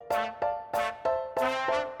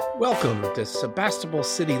Welcome to Sebastopol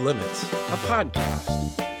City Limits, a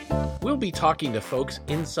podcast. We'll be talking to folks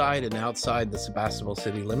inside and outside the Sebastopol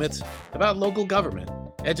City Limits about local government,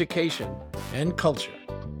 education, and culture.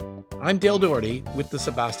 I'm Dale Doherty with the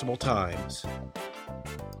Sebastopol Times.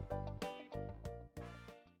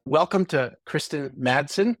 Welcome to Kristen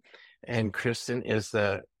Madsen, and Kristen is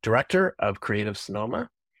the director of Creative Sonoma.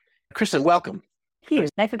 Kristen, welcome. Thank you.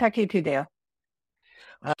 Nice to talk to you too, Dale.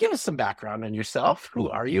 Give us some background on yourself. Who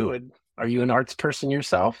are you, and are you an arts person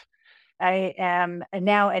yourself? I am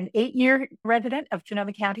now an 8-year resident of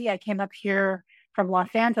Sonoma County. I came up here from Los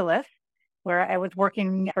Angeles, where I was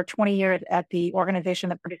working for 20 years at the organization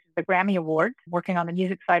that produces the Grammy Awards, working on the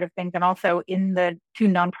music side of things, and also in the 2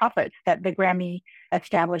 nonprofits that the Grammy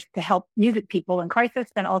established to help music people in crisis,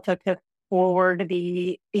 and also to forward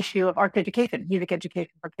the issue of arts education, music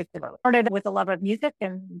education particularly. Started with a love of music,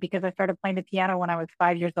 and because I started playing the piano when I was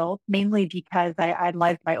 5 years old, mainly because I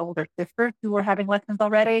idolized my older sisters who were having lessons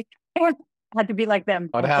already. I had to be like them.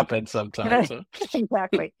 What happens sometimes. Huh?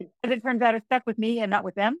 Exactly. As it turns out, it stuck with me and not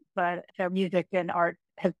with them, but so music and art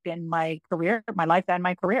has been my career, my life and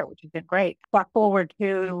my career, which has been great. Fast forward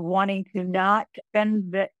to wanting to not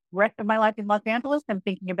spend the rest of my life in Los Angeles and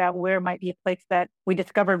thinking about where might be a place that we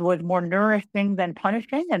discovered was more nourishing than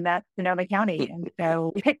punishing, and that's Sonoma County. And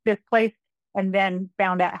so we picked this place and then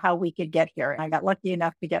found out how we could get here. And I got lucky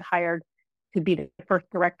enough to get hired to be the first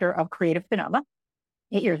director of Creative Sonoma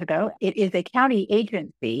 8 years ago. It is a county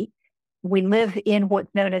agency. We live in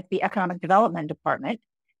what's known as the Economic Development Department.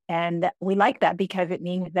 And we like that because it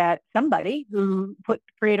means that somebody who put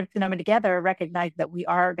Creative Sonoma together recognized that we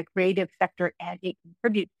are the creative sector and it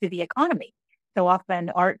contributes to the economy. So often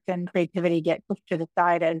arts and creativity get pushed to the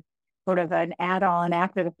side as sort of an add-on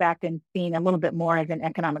after the fact and seen a little bit more as an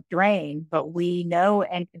economic drain. But we know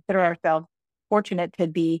and consider ourselves fortunate to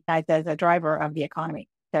be as a driver of the economy.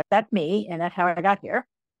 So that's me, and that's how I got here.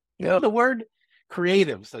 You know, the word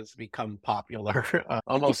creatives has become popular,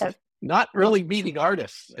 almost not really meaning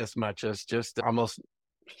artists as much as just almost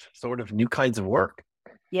sort of new kinds of work.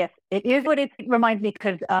 Yes, it is what it reminds me,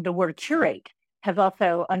 because the word curate has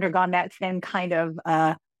also undergone that same kind of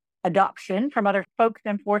adoption from other folks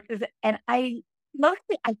and forces. And I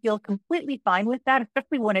feel completely fine with that,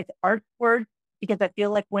 especially when it's arts words, because I feel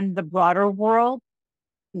like when the broader world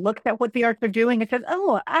looks at what the arts are doing and says,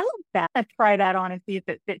 oh, I like that, let's try that on and see if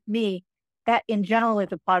it fits me. That in general is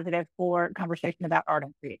a positive for conversation about art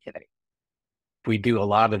and creativity. We do a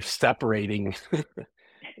lot of separating.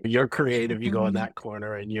 You're creative, you go in that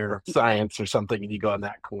corner, and you're science or something, and you go in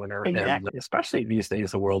that corner. Exactly. And especially these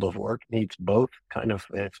days, the world of work needs both, kind of,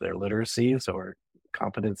 if they're literacies or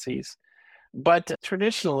competencies. But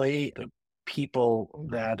traditionally, the people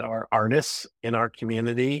that are artists in our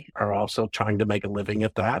community are also trying to make a living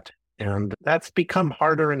at that. And that's become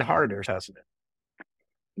harder and harder, hasn't it?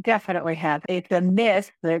 Definitely has. It's a myth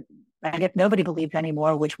that I guess nobody believes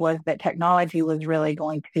anymore, which was that technology was really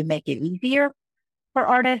going to make it easier for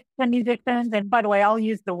artists and musicians. And by the way, I'll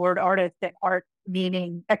use the word artist and art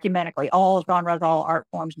meaning ecumenically, all genres, all art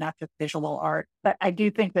forms, not just visual art. But I do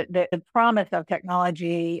think that the promise of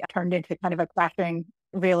technology turned into kind of a clashing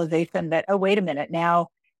realization that, oh, wait a minute, now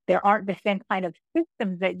there aren't the same kind of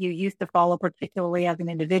systems that you used to follow, particularly as an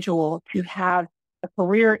individual, to have a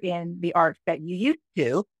career in the arts that you used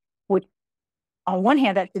to, which on one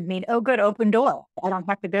hand, that should mean, oh, good, open door. I don't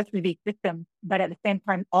have to go through these systems. But at the same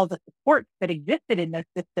time, all the supports that existed in those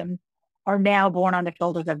systems are now borne on the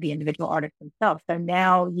shoulders of the individual artists themselves. So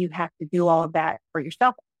now you have to do all of that for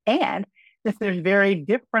yourself. And since there's very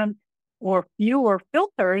different or fewer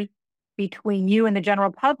filters between you and the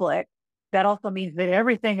general public, that also means that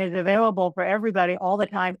everything is available for everybody all the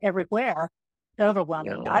time, everywhere. It's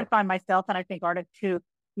overwhelming. I find myself, and I think artists too,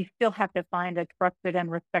 you still have to find a trusted and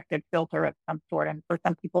respected filter of some sort. And for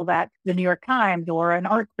some people, that's the New York Times or an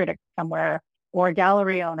art critic somewhere, or a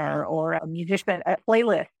gallery owner, or a musician, a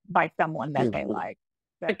playlist by someone that they like.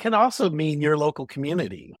 It can also mean your local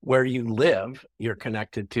community where you live. You're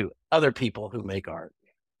connected to other people who make art.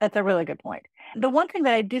 That's a really good point. The one thing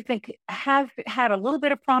that I do think has had a little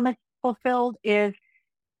bit of promise fulfilled is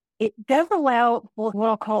it does allow what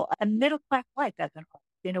I'll call a middle-class life as an artist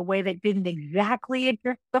in a way that didn't exactly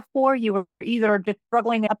exist before. You were either just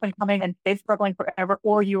struggling up and coming and stay struggling forever,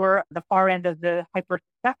 or you were the far end of the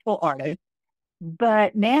hyper-successful artist.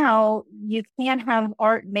 But now you can have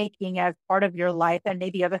art making as part of your life, and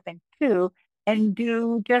maybe other things too, and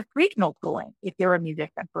do just regional schooling if you're a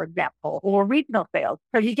musician, for example, or regional sales.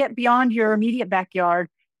 So you get beyond your immediate backyard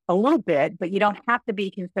a little bit, but you don't have to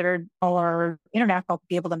be considered or international to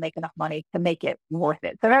be able to make enough money to make it worth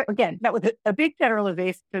it. So that, again, that was a big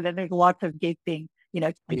generalization. So then there's lots of gaping,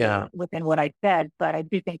 Yeah. within what I said, but I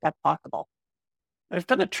do think that's possible. There's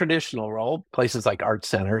been a traditional role, places like art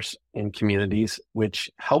centers in communities, which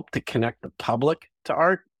help to connect the public to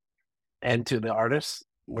art and to the artists.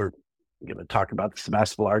 We're going to talk about the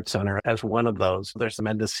Sebastopol Art Center as one of those. There's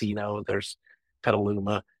Mendocino, there's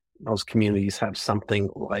Petaluma. Most communities have something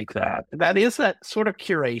like that. That is that sort of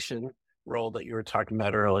curation role that you were talking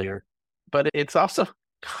about earlier. But it's also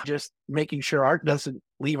just making sure art doesn't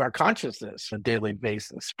leave our consciousness on a daily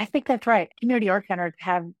basis. I think that's right. Community art centers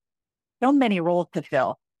have so many roles to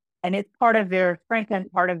fill, and it's part of their strength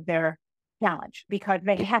and part of their challenge because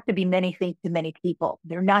they have to be many things to many people.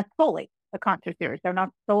 They're not solely a concert series. They're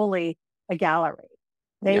not solely a gallery.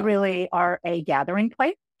 They really are a gathering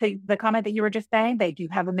place. To the comment that you were just saying, they do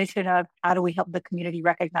have a mission of how do we help the community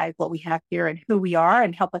recognize what we have here and who we are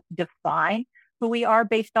and help us define who we are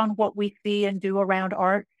based on what we see and do around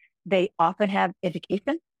art. They often have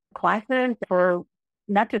education classes for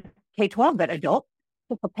not just K-12, but adults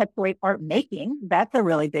to perpetuate art making. That's a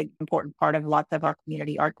really big, important part of lots of our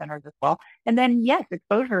community art centers as well. And then, yes,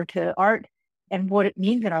 exposure to art and what it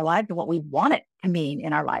means in our lives and what we want it to mean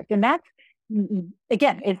in our lives. And that's,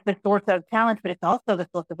 again, it's the source of challenge, but it's also the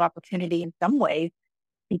source of opportunity in some ways,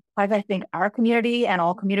 because I think our community and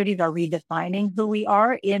all communities are redefining who we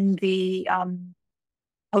are in the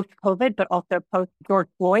post-COVID, but also post-George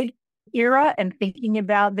Floyd era, and thinking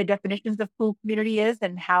about the definitions of who community is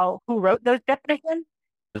and who wrote those definitions.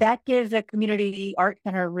 That gives a community art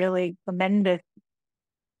center really tremendous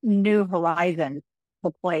new horizons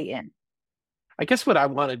to play in. I guess what I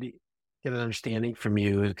wanted to get an understanding from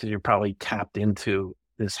you is because you're probably tapped into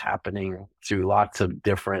this happening through lots of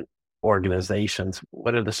different organizations.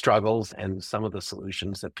 What are the struggles and some of the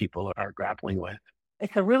solutions that people are grappling with?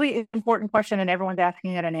 It's a really important question, and everyone's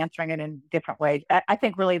asking it and answering it in different ways. I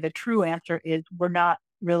think really the true answer is we're not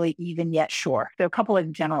really even yet sure. So a couple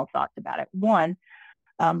of general thoughts about it. One,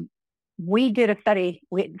 we did a study.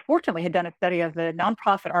 We fortunately had done a study of the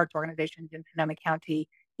nonprofit arts organizations in Sonoma County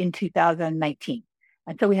in 2019.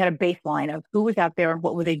 And so we had a baseline of who was out there,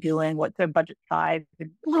 what were they doing, what's their budget size, a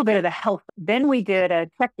little bit of the health. Then we did a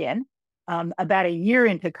check-in about a year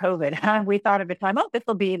into COVID. We thought at the time, this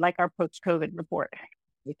will be like our post-COVID report.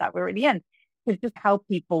 We thought we were at the end. It's just how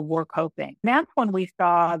people were coping. And that's when we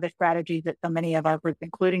saw the strategies that so many of our groups,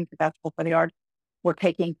 including Sebastopol for the Arts, were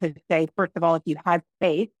taking to say, first of all, if you have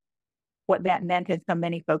space, what that meant is so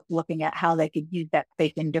many folks looking at how they could use that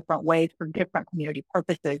space in different ways for different community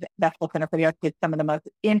purposes. Sebastopol Center for the Arts did some of the most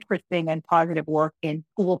interesting and positive work in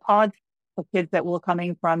school pods for kids that were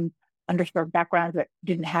coming from underserved backgrounds that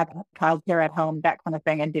didn't have childcare at home, that kind of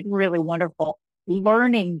thing, and did really wonderful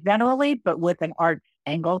learning generally, but with an arts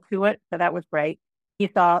angle to it. So that was great. You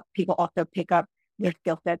saw people also pick up their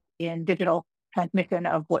skill sets in digital transmission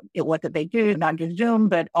of what it was that they do, not just Zoom,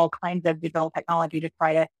 but all kinds of digital technology to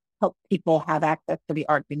try to help people have access to the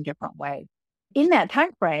arts in different ways. In that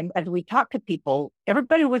time frame, as we talked to people,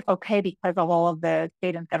 everybody was okay because of all of the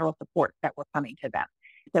state and federal support that were coming to them.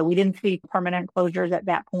 So we didn't see permanent closures at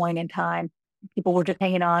that point in time. People were just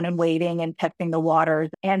hanging on and waiting and testing the waters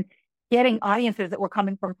and getting audiences that were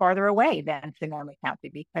coming from farther away than Sonoma County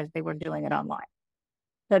because they were doing it online.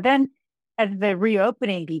 So then as the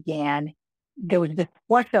reopening began, there was this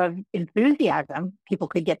flush of enthusiasm. People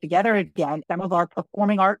could get together again. Some of our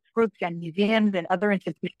performing arts groups and museums and other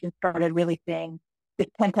institutions started really seeing this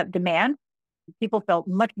pent-up demand. People felt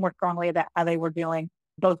much more strongly about how they were doing,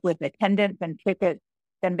 both with attendance and tickets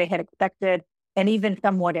than they had expected, and even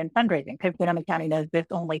somewhat in fundraising, because Sonoma County knows this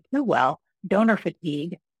only too well, donor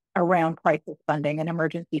fatigue around crisis funding and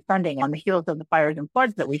emergency funding on the heels of the fires and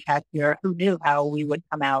floods that we've had here. Who knew how we would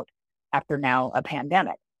come out after now a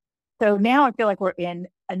pandemic? So now I feel like we're in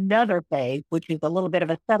another phase, which is a little bit of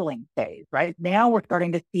a settling phase, right? Now we're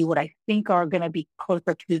starting to see what I think are going to be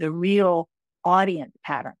closer to the real audience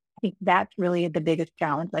pattern. I think that's really the biggest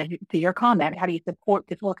challenge. To your comment, how do you support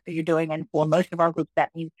this work that you're doing? And for most of our groups, that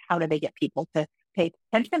means how do they get people to pay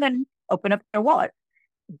attention and open up their wallet?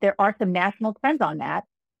 There are some national trends on that,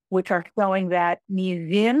 which are showing that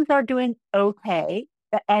museums are doing okay,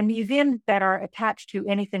 and museums that are attached to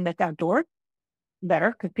anything that's outdoors,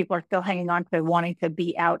 better, because people are still hanging on to wanting to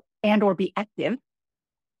be out and or be active,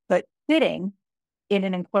 but sitting in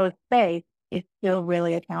an enclosed space is still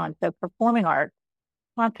really a challenge. So performing arts,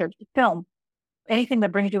 concerts, film, anything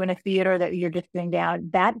that brings you in a theater that you're just sitting down,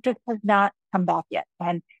 that just has not come back yet.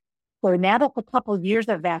 And so now that's a couple of years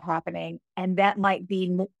of that happening, and that might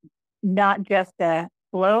be not just a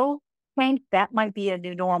slow change, that might be a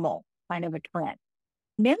new normal kind of a trend.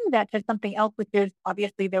 Maybe that's just something else, which is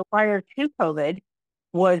obviously the prior to COVID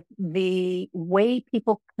was the way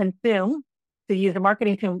people consume, to use a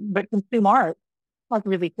marketing term, but consume art has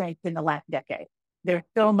really changed in the last decade. There's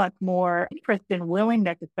so much more interest and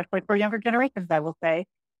willingness, especially for younger generations, I will say,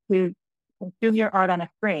 to consume your art on a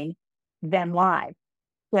screen than live.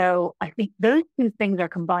 So I think those two things are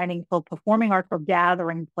combining. So performing art or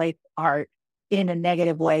gathering place art in a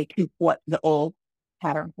negative way to what the old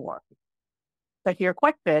patterns were. So to your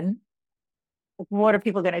question, what are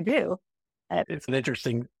people going to do? It's an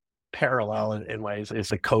interesting parallel in ways. It's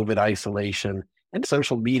the COVID isolation and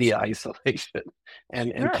social media isolation,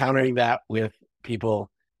 and Sure. encountering that with people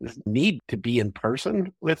need to be in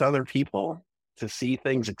person with other people to see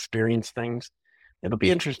things, experience things. It'll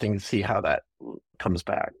be interesting to see how that comes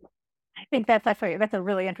back. I think that's a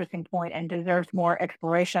really interesting point and deserves more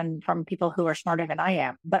exploration from people who are smarter than I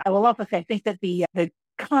am. But I will also say, I think that the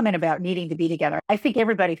comment about needing to be together, I think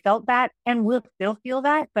everybody felt that and will still feel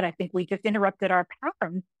that, but I think we just interrupted our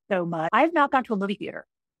patterns so much. I've not gone to a movie theater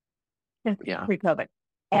since pre-COVID.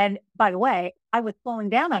 And by the way, I was slowing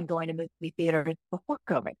down on going to movie theaters before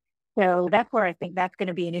COVID. So that's where I think that's going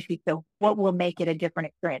to be an issue. So what will make it a different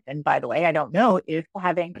experience? And by the way, I don't know if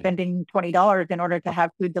spending $20 in order to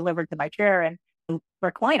have food delivered to my chair and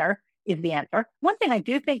recliner is the answer. One thing I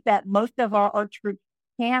do think that most of our art groups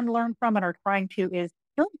can learn from and are trying to is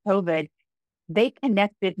during COVID, they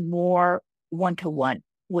connected more one-to-one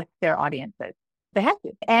with their audiences. They had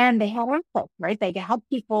to. And they had access, right? They help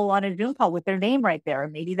people on a Zoom call with their name right there.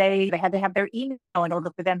 Maybe they had to have their email in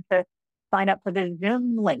order for them to sign up for the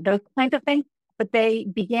Zoom link, those kinds of things. But they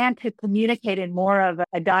began to communicate in more of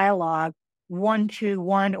a dialogue,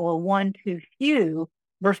 one-to-one or one-to-few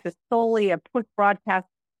versus solely a push broadcast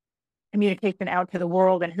communication out to the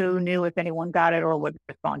world and who knew if anyone got it or would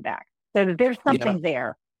respond back. So there's something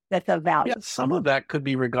there that's of value. Yeah, some of that could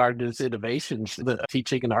be regarded as innovations. The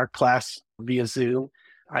teaching an art class via Zoom,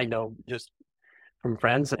 I know just from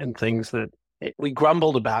friends and things that we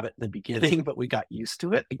grumbled about it in the beginning, but we got used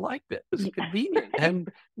to it. We liked it. It was convenient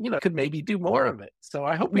and, could maybe do more of it. So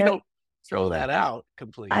I hope we don't throw that out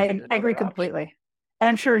completely. I agree completely. And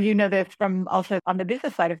I'm sure you know this from also on the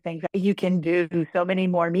business side of things. You can do so many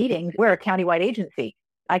more meetings. We're a countywide agency.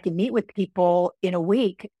 I can meet with people in a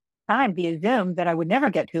week time via Zoom that I would never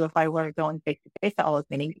get to if I were going face-to-face to all those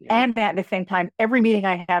meetings. And at the same time, every meeting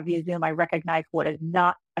I have via Zoom, I recognize what is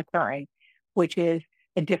not occurring, which is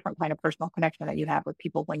a different kind of personal connection that you have with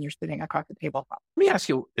people when you're sitting across the table. Let me ask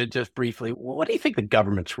you just briefly, what do you think the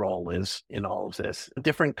government's role is in all of this?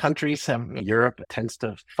 Different countries Europe tends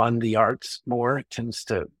to fund the arts more, tends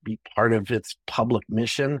to be part of its public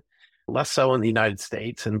mission, less so in the United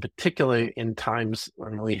States, and particularly in times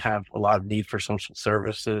when we have a lot of need for social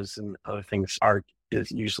services and other things, art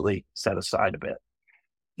is usually set aside a bit.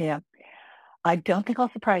 Yeah. I don't think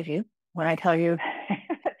I'll surprise you when I tell you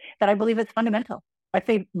that I believe it's fundamental.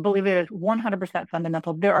 Believe it is 100%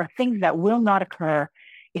 fundamental. There are things that will not occur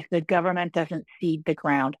if the government doesn't seed the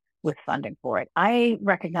ground with funding for it. I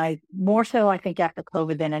recognize more so, I think, after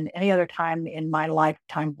COVID than in any other time in my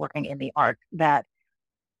lifetime working in the arts, that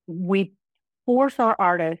we force our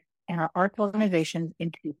artists and our arts organizations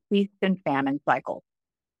into feast and famine cycles.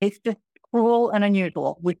 It's just cruel and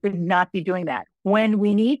unusual. We should not be doing that. When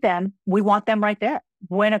we need them, we want them right there.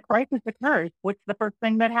 When a crisis occurs, what's the first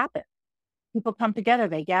thing that happens? People come together,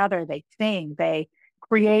 they gather, they sing, they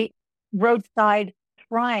create roadside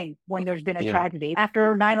shrines when there's been a tragedy.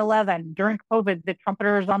 After 9/11, during COVID, the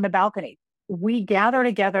trumpeters on the balcony. We gather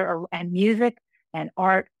together and music and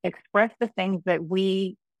art express the things that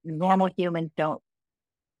we normal humans don't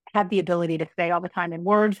have the ability to say all the time in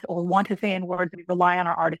words or want to say in words. We rely on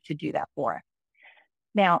our artists to do that for us.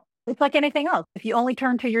 Now, it's like anything else. If you only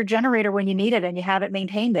turn to your generator when you need it and you haven't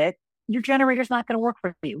maintained it, your generator's not going to work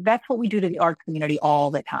for you. That's what we do to the arts community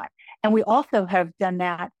all the time. And we also have done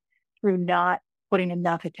that through not putting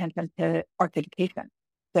enough attention to arts education.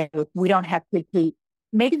 So we don't have kids who,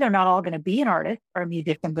 maybe they're not all going to be an artist or a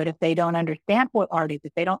musician, but if they don't understand what art is,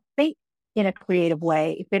 if they don't think in a creative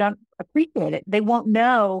way, if they don't appreciate it, they won't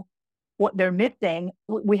know what they're missing.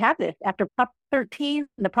 We have this after Prop 13,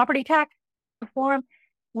 the property tax reform,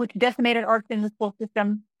 which decimated arts in the school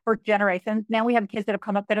system for generations. Now we have kids that have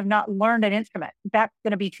come up that have not learned an instrument. That's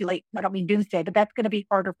going to be too late. I don't mean doomsday, but that's going to be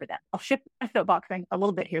harder for them. I'll shift my soapboxing a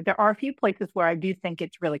little bit here. There are a few places where I do think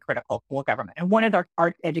it's really critical for government. And one is our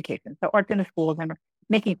arts education. So arts in the schools and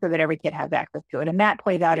making sure that every kid has access to it. And that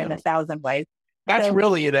plays out in 1,000 ways. That's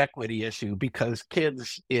really an equity issue because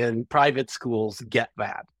kids in private schools get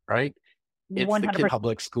that, right? It's 100%. The kid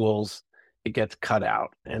public schools it gets cut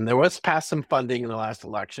out. And there was passed some funding in the last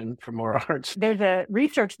election for more arts. There's a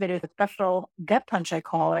research that is a special gut punch, I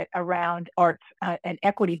call it, around arts and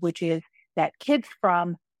equity, which is that kids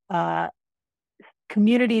from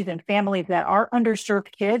communities and families that are underserved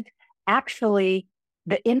kids, actually,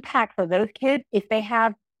 the impact for those kids, if they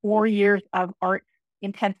have 4 years of art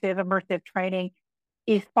intensive immersive training,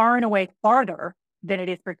 is far and away farther than it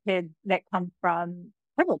is for kids that come from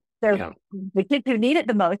privilege. So the kids who need it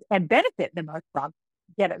the most and benefit the most from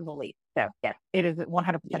get it the least. So yes, it is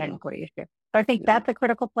 100% an equity issue. So I think that's a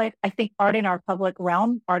critical place. I think art in our public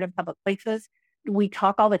realm, art in public places, we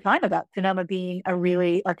talk all the time about Sonoma being a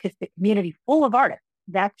really artistic community full of artists.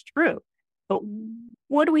 That's true. But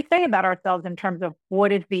what do we say about ourselves in terms of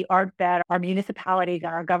what is the art that our municipalities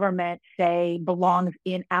and our government say belongs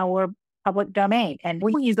in our public domain? And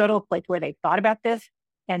when you go to a place where they've thought about this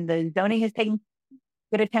and the zoning has taken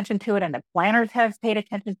good attention to it and the planners have paid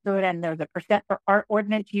attention to it and there's a percent for art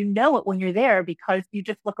ordinance, you know it when you're there because you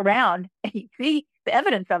just look around and you see the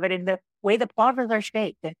evidence of it in the way the plazas are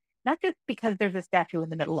shaped. And not just because there's a statue in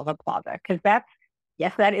the middle of a plaza, because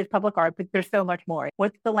yes, that is public art, but there's so much more.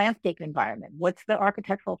 What's the landscape environment? What's the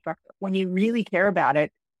architectural structure? When you really care about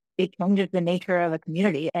it, it changes the nature of a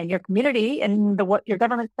community, and your community and what your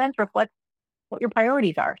government spends reflects what your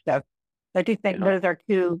priorities are. So I do think those are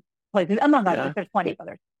two places. Among others, there's plenty of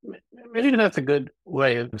others. Maybe that's a good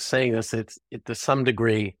way of saying this. It's to some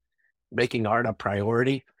degree, making art a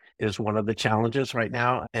priority is one of the challenges right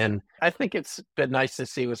now. And I think it's been nice to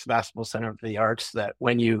see with Sebastopol Center for the Arts that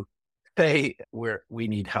when you say we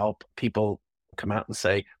need help, people come out and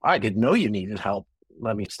say, I didn't know you needed help.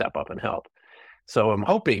 Let me step up and help. So I'm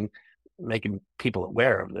hoping making people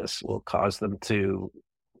aware of this will cause them to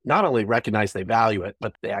not only recognize they value it,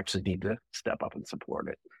 but they actually need to step up and support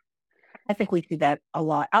it. I think we see that a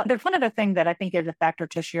lot. There's one other thing that I think is a factor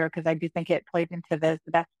this year, because I do think it plays into the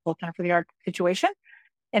Sebastopol Center for the Arts situation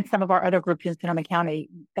and some of our other groups in Sonoma County.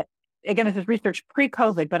 Again, this is research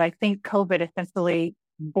pre-COVID, but I think COVID essentially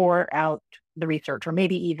bore out the research, or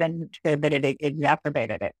maybe even that it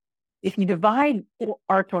exacerbated it. If you divide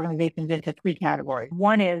arts organizations into three categories,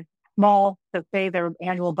 one is small, so say their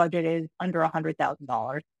annual budget is under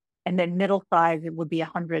 $100,000, and then middle size, it would be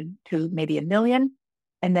 100 to maybe $1 million,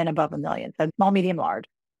 and then above $1 million. So small, medium, large.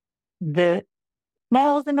 The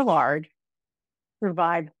smalls and the large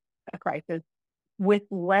survive a crisis with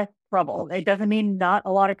less trouble. It doesn't mean not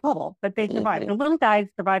a lot of trouble, but they survive. The little guys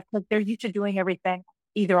survive because they're used to doing everything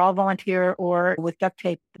either all volunteer or with duct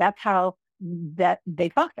tape. That's how they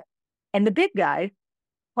function. And the big guys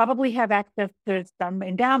probably have access to some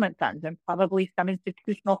endowment funds and probably some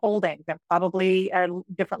institutional holdings and probably a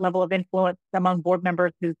different level of influence among board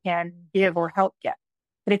members who can give or help get.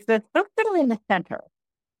 But it's the folks that are in the center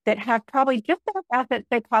that have probably just enough assets.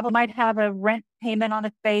 They probably might have a rent payment on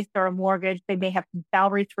a space or a mortgage. They may have some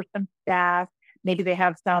salaries for some staff. Maybe they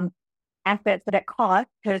have some assets that it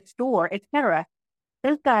costs to store, et cetera.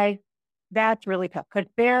 Those guys, that's really tough because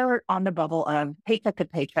they're on the bubble of paycheck to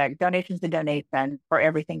paycheck, donations to donations for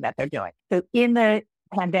everything that they're doing. So in the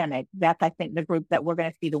pandemic, that's, I think, the group that we're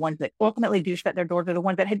going to see, the ones that ultimately do shut their doors, are the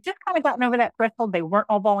ones that had just kind of gotten over that threshold. They weren't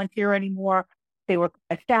all volunteer anymore. They were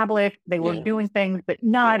established. They were doing things, but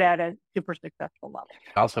not at a super successful level.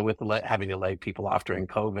 Also, with having to lay people off during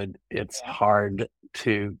COVID, it's hard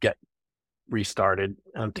to get restarted,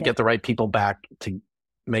 to get the right people back to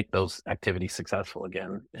make those activities successful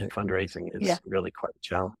again. And fundraising is really quite a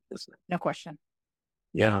challenge, isn't it? No question.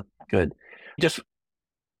 Yeah, good. Just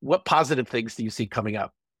what positive things do you see coming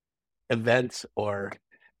up? Events or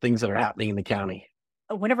things that are happening in the county?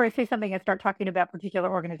 Whenever I say something and start talking about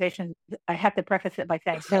particular organizations, I have to preface it by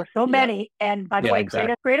saying there are so many. And by the way,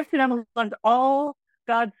 exactly. Creative Sonoma loves all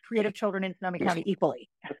God's creative children in Sonoma County equally.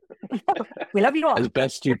 We love you all. As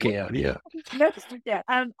best you can,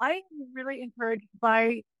 I'm really encouraged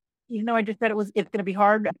by, even though I just said it's going to be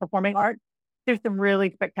hard performing art, there's some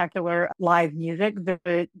really spectacular live music.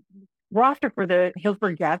 The roster for the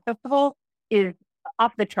Hillsburg Jazz Festival is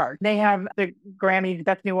off the chart. They have the Grammy's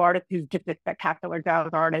Best New Artist, who's just a spectacular jazz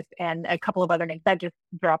artist, and a couple of other names that just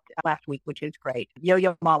dropped last week, which is great.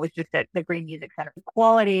 Yo-Yo Ma was just at the Green Music Center. The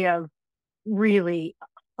quality of really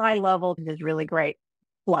high level is really great.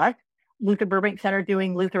 Plus, Luther Burbank Center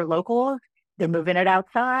doing Luther Locals. They're moving it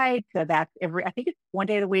outside. So that's I think it's one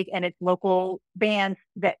day of the week, and it's local bands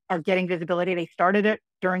that are getting visibility. They started it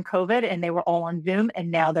during COVID and they were all on Zoom,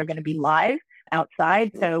 and now they're going to be live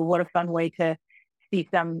outside. So what a fun way to see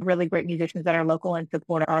some really great musicians that are local and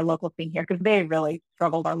support our local scene here, because they really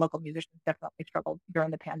struggled. Our local musicians definitely struggled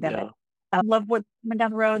during the pandemic. Love what's coming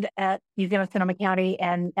down the road at Museum of Sonoma County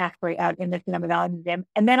and Asbury out in the Sonoma Valley Museum.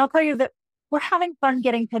 And then I'll tell you that we're having fun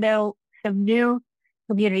getting to know some new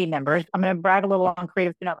community members. I'm going to brag a little on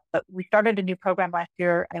Creative Sonoma, but we started a new program last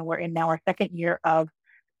year, and we're in now our second year of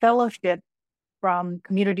fellowship from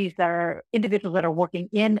communities that are individuals that are working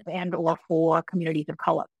in and or for communities of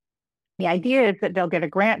color. The idea is that they'll get a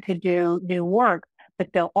grant to do new work, but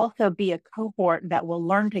there'll also be a cohort that will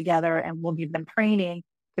learn together, and we'll give them training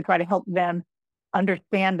to try to help them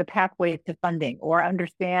understand the pathways to funding, or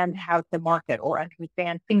understand how to market, or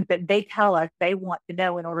understand things that they tell us they want to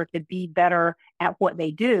know in order to be better at what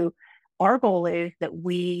they do. Our goal is that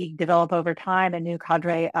we develop over time a new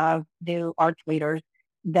cadre of new arts leaders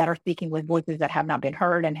that are speaking with voices that have not been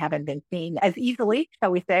heard and haven't been seen as easily,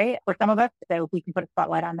 shall we say, for some of us. So if we can put a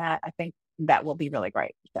spotlight on that, I think that will be really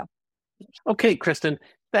great. So, Okay, Kristen,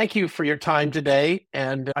 thank you for your time today.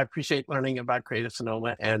 And I appreciate learning about Creative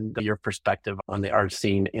Sonoma and your perspective on the art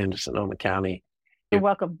scene in Sonoma County. You're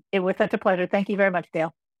welcome. It was such a pleasure. Thank you very much,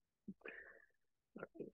 Dale.